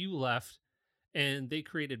just a few left. And they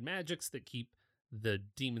created magics that keep the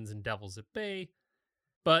demons and devils at bay.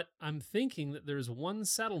 But I'm thinking that there's one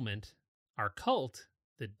settlement, our cult,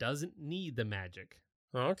 that doesn't need the magic.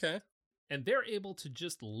 Okay. And they're able to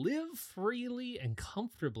just live freely and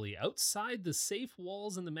comfortably outside the safe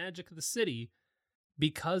walls and the magic of the city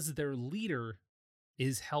because their leader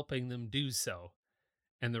is helping them do so.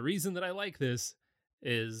 And the reason that I like this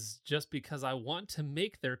is just because I want to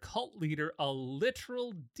make their cult leader a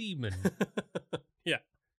literal demon. Yeah,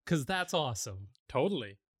 Because that's awesome.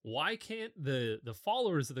 totally. Why can't the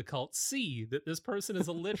followers of the cult see that this person is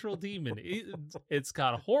a literal demon? It's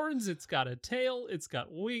got horns, it's got a tail, it's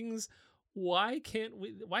got wings. Why can't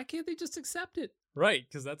they just accept it? Right,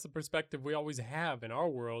 because that's the perspective we always have in our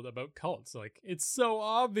world about cults. Like, it's so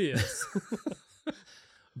obvious.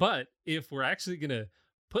 But if we're actually going to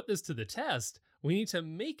put this to the test, we need to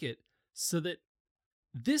make it so that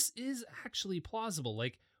this is actually plausible.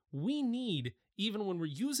 Like, we need, even when we're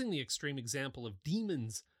using the extreme example of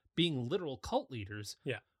demons being literal cult leaders,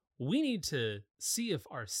 Yeah. we need to see if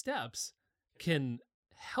our steps can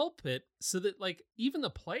help it so that, like, even the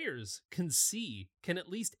players can at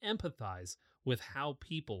least empathize with how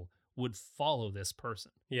people would follow this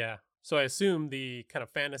person. Yeah. So I assume the kind of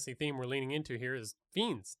fantasy theme we're leaning into here is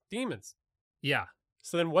fiends, demons. Yeah.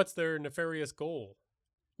 So then what's their nefarious goal?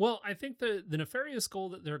 Well, I think the nefarious goal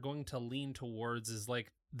that they're going to lean towards is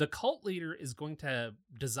like the cult leader is going to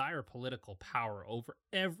desire political power over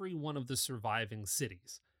every one of the surviving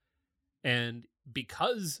cities. And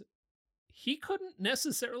because he couldn't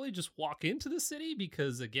necessarily just walk into the city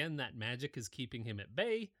because, again, that magic is keeping him at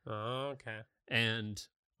bay. Okay. And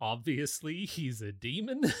obviously he's a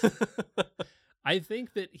demon. I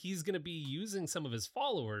think that he's going to be using some of his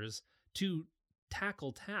followers to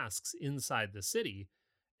tackle tasks inside the city.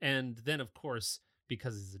 And then, of course,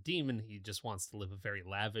 because he's a demon, he just wants to live a very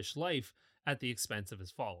lavish life at the expense of his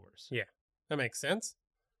followers. Yeah, that makes sense.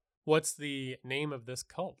 What's the name of this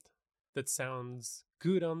cult that sounds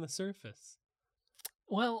good on the surface?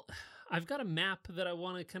 Well, I've got a map that I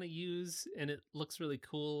want to kind of use, and it looks really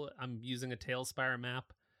cool. I'm using a Tailspire map.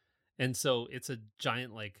 And so it's a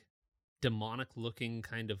giant, like, demonic-looking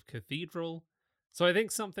kind of cathedral. So I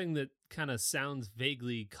think something that kind of sounds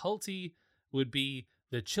vaguely culty would be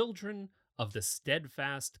the Children of the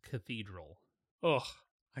Steadfast Cathedral. Ugh,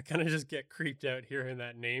 I kind of just get creeped out hearing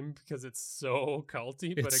that name because it's so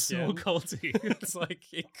culty. But It's again, so culty. it's like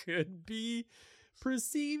it could be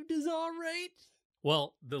perceived as all right.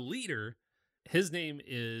 Well, the leader, his name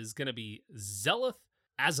is going to be Zeleth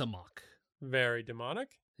Azamok. Very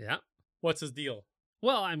demonic. Yeah. What's his deal?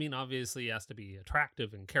 Well, I mean, obviously he has to be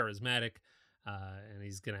attractive and charismatic, and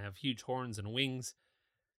he's going to have huge horns and wings.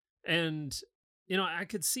 And, I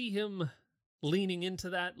could see him leaning into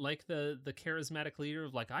that, like the charismatic leader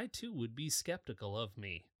of like, I too would be skeptical of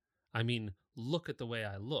me. I mean, look at the way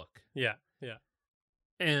I look. Yeah.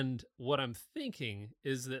 And what I'm thinking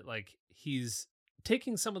is that like he's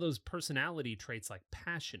taking some of those personality traits like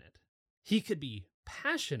passionate. He could be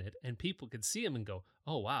passionate and people could see him and go,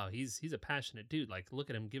 "Oh wow, he's a passionate dude. Like look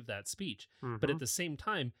at him give that speech." But at the same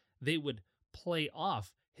time, they would play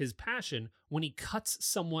off his passion when he cuts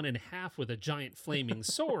someone in half with a giant flaming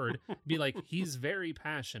sword, be like, "He's very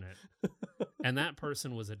passionate." And that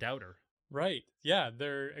person was a doubter. Right. Yeah,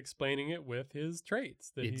 they're explaining it with his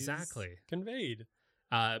traits that Exactly. he's conveyed.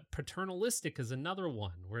 Paternalistic is another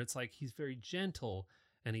one where it's like he's very gentle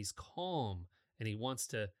and he's calm and he wants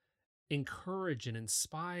to encourage and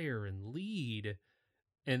inspire and lead.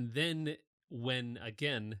 And then when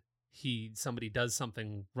again somebody does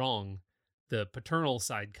something wrong, the paternal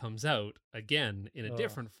side comes out again in a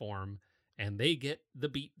different form and they get the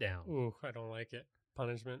beat down. Ooh, I don't like it.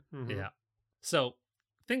 Punishment. Yeah. So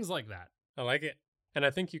things like that. I like it. And I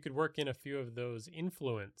think you could work in a few of those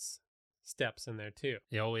influence steps in there too.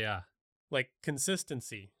 Oh yeah. Like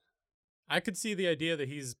consistency. I could see the idea that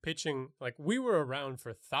he's pitching, like, we were around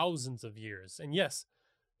for thousands of years. And yes,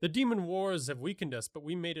 the demon wars have weakened us, but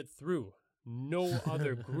we made it through. No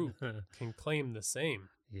other group can claim the same.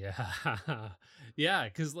 Yeah. Yeah,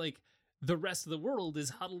 because like the rest of the world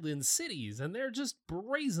is huddled in cities and they're just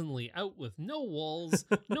brazenly out with no walls,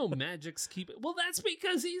 no magics keep it. Well, that's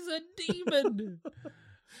because he's a demon.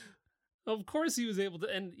 Of course he was able to.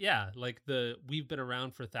 And yeah, like we've been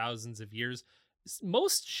around for thousands of years.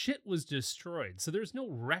 Most shit was destroyed. So there's no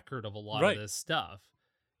record of a lot of this stuff.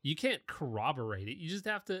 You can't corroborate it. You just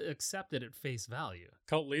have to accept it at face value.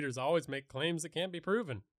 Cult leaders always make claims that can't be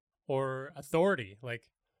proven. Or authority. Like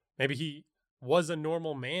maybe he was a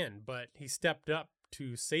normal man, but he stepped up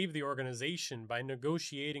to save the organization by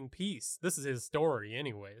negotiating peace. This is his story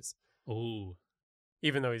anyways. Oh.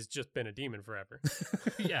 Even though he's just been a demon forever.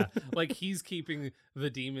 Yeah, like he's keeping the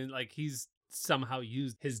demon, like he's somehow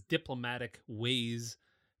used his diplomatic ways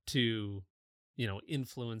to,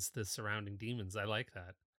 influence the surrounding demons. I like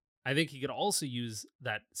that. I think he could also use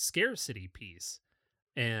that scarcity piece.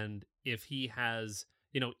 And if he has,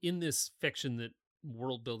 in this fiction that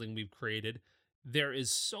world building we've created, there is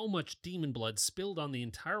so much demon blood spilled on the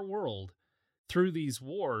entire world through these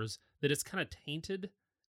wars that it's kind of tainted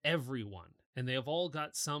everyone. And they have all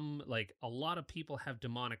got some, like a lot of people have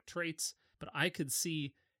demonic traits, but I could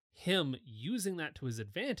see him using that to his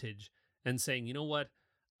advantage and saying, you know what,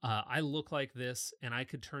 I look like this and I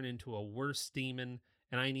could turn into a worse demon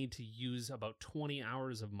and I need to use about 20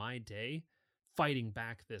 hours of my day fighting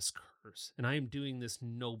back this curse. And I am doing this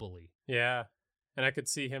nobly. Yeah. And I could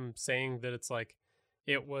see him saying that it's like,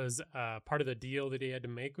 it was part of the deal that he had to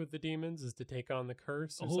make with the demons is to take on the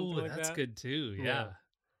curse or something like that. Oh, that's good too. Yeah.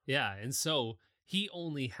 Yeah, and so he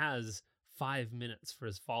only has 5 minutes for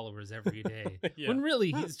his followers every day. Yeah. When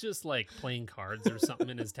really he's just like playing cards or something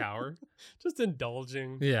in his tower. Just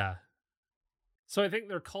indulging. Yeah. So I think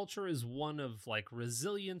their culture is one of like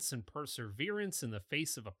resilience and perseverance in the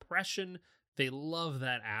face of oppression. They love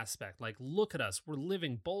that aspect. Like, look at us. We're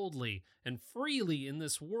living boldly and freely in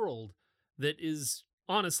this world that is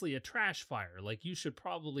honestly a trash fire. Like, you should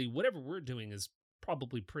probably, whatever we're doing is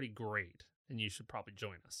probably pretty great. And you should probably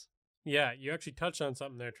join us. Yeah, you actually touched on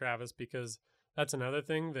something there, Travis, because that's another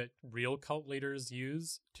thing that real cult leaders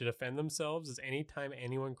use to defend themselves is anytime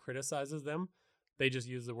anyone criticizes them, they just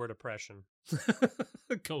use the word oppression.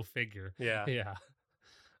 Go figure. Yeah. Yeah.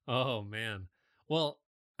 Oh, man. Well,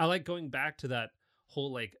 I like going back to that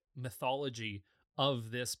whole like mythology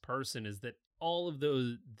of this person is that all of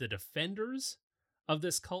the defenders of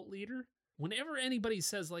this cult leader, whenever anybody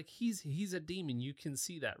says like he's a demon, you can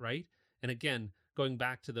see that, right? And again, going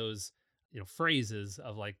back to those, phrases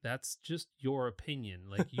of like, that's just your opinion.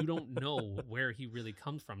 Like, you don't know where he really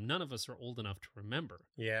comes from. None of us are old enough to remember.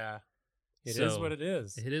 Yeah. It is what it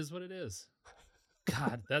is. It is what it is.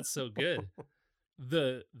 God, that's so good.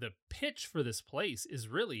 The pitch for this place is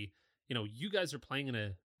really, you guys are playing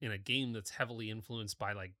in a game that's heavily influenced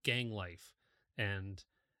by like gang life. And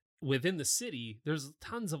within the city, there's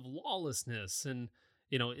tons of lawlessness and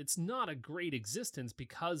it's not a great existence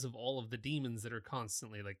because of all of the demons that are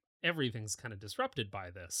constantly like everything's kind of disrupted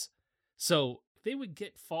by this. So they would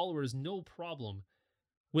get followers no problem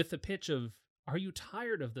with the pitch of, are you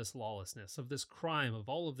tired of this lawlessness, of this crime, of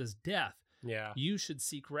all of this death? Yeah. You should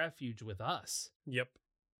seek refuge with us. Yep.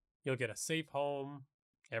 You'll get a safe home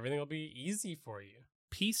Everything will be easy for you.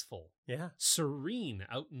 Peaceful, Yeah. serene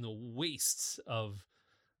out in the wastes of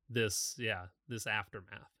this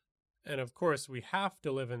aftermath. And of course, we have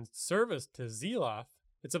to live in service to Zeloth.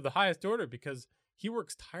 It's of the highest order because he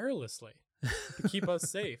works tirelessly to keep us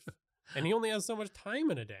safe. And he only has so much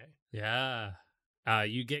time in a day. Yeah.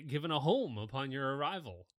 You get given a home upon your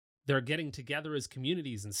arrival. They're getting together as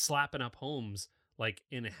communities and slapping up homes like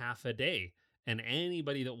in half a day. And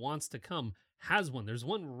anybody that wants to come has one. There's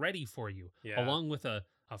one ready for you, along with a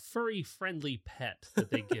furry friendly pet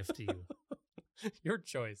that they give to you. Your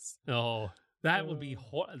choice. Oh, that would be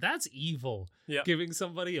that's evil. Yeah. Giving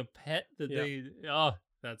somebody a pet that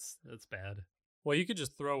that's bad. Well, you could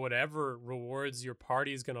just throw whatever rewards your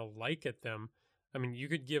party's going to like at them. I mean, you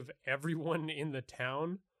could give everyone in the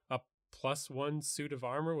town a +1 suit of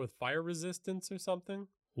armor with fire resistance or something.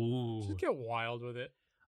 Ooh. Just get wild with it.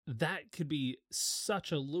 That could be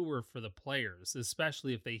such a lure for the players,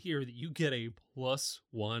 especially if they hear that you get a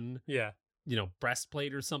 +1, Yeah.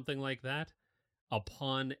 Breastplate or something like that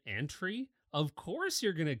upon entry. Of course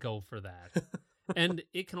you're going to go for that. And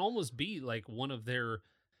it can almost be like one of their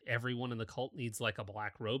everyone in the cult needs like a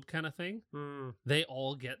black robe kind of thing. They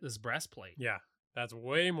all get this breastplate. Yeah, that's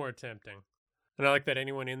way more tempting. And I like that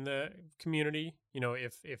anyone in the community,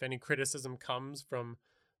 if any criticism comes from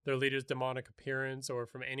their leader's demonic appearance or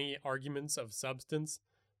from any arguments of substance,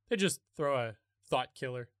 they just throw a thought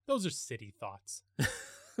killer. Those are city thoughts.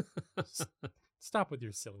 Stop with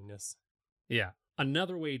your silliness. Yeah.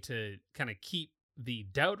 Another way to kind of keep the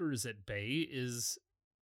doubters at bay is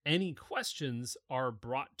any questions are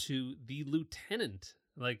brought to the lieutenant.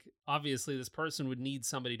 Like, obviously, this person would need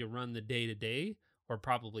somebody to run the day-to-day or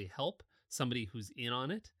probably help, somebody who's in on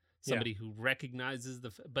it, somebody who recognizes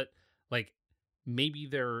but like maybe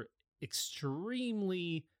they're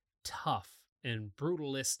extremely tough and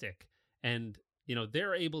brutalistic and,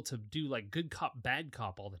 they're able to do like good cop, bad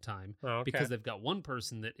cop all the time because they've got one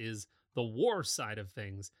person that is the war side of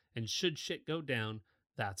things. And should shit go down,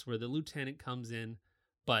 that's where the lieutenant comes in.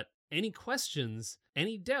 But any questions,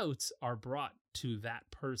 any doubts are brought to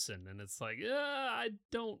that person. And it's like, I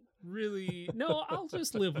don't really... No, I'll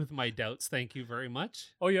just live with my doubts. Thank you very much.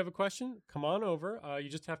 Oh, you have a question? Come on over. You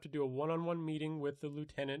just have to do a one-on-one meeting with the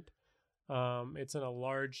lieutenant. It's in a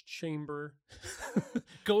large chamber.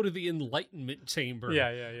 Go to the Enlightenment chamber.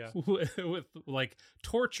 Yeah. With like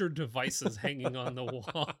torture devices hanging on the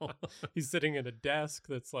wall. He's sitting at a desk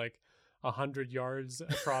that's like 100 yards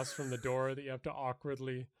across from the door that you have to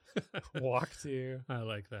awkwardly walk to. I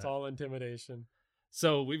like that. It's all intimidation.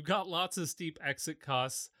 So we've got lots of steep exit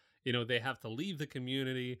costs. They have to leave the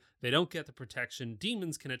community. They don't get the protection.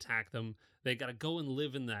 Demons can attack them. They got to go and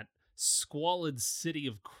live in that squalid city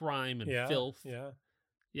of crime and filth.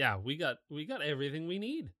 Yeah, we got everything we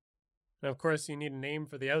need. And of course, you need a name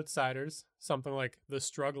for the outsiders. Something like the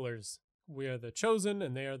Strugglers. We are the chosen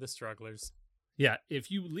and they are the strugglers. Yeah, if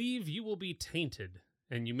you leave, you will be tainted.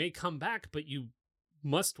 And you may come back, but you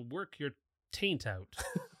must work your taint out.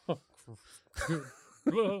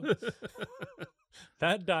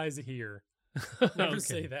 That dies here. Never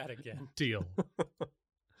say that again. Deal.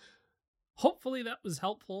 Hopefully that was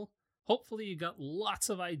helpful. Hopefully you got lots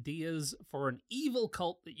of ideas for an evil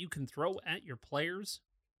cult that you can throw at your players.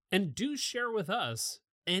 And do share with us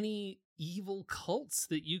any evil cults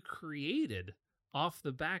that you created off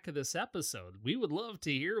the back of this episode. We would love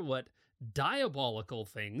to hear what diabolical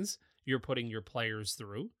things you're putting your players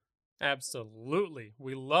through. Absolutely.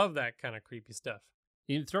 We love that kind of creepy stuff.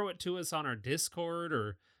 You can throw it to us on our Discord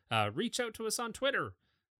or reach out to us on Twitter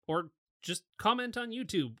or just comment on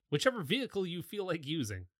YouTube, whichever vehicle you feel like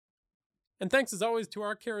using. And thanks as always to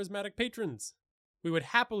our charismatic patrons. We would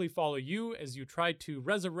happily follow you as you try to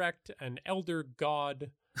resurrect an elder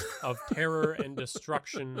god of terror and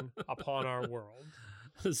destruction upon our world.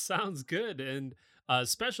 Sounds good. And a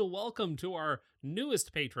special welcome to our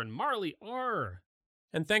newest patron, Marley R.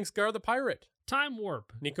 And thanks, Gar the Pirate, Time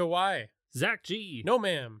Warp, Nico Y, Zach G, No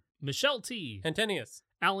Ma'am, Michelle T, Antenius,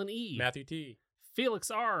 Alan E, Matthew T,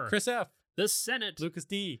 Felix R, Chris F, The Senate, Lucas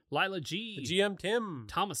D, Lila G, the GM Tim,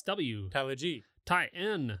 Thomas W, Tyler G, Ty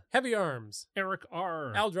N, Heavy Arms, Eric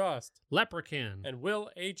R, Aldrost, Leprechaun, and Will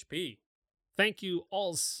HP. Thank you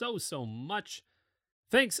all so much.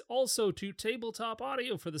 Thanks also to Tabletop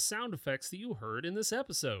Audio for the sound effects that you heard in this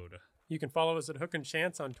episode. You can follow us at Hook and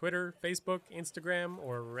Chance on Twitter, Facebook, Instagram,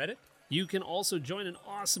 or Reddit. You can also join an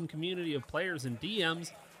awesome community of players and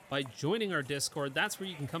DMs by joining our Discord. That's where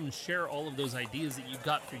you can come and share all of those ideas that you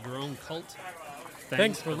got for your own cult.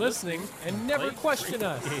 Thanks for listening, and never question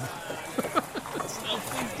us. No,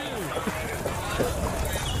 please do.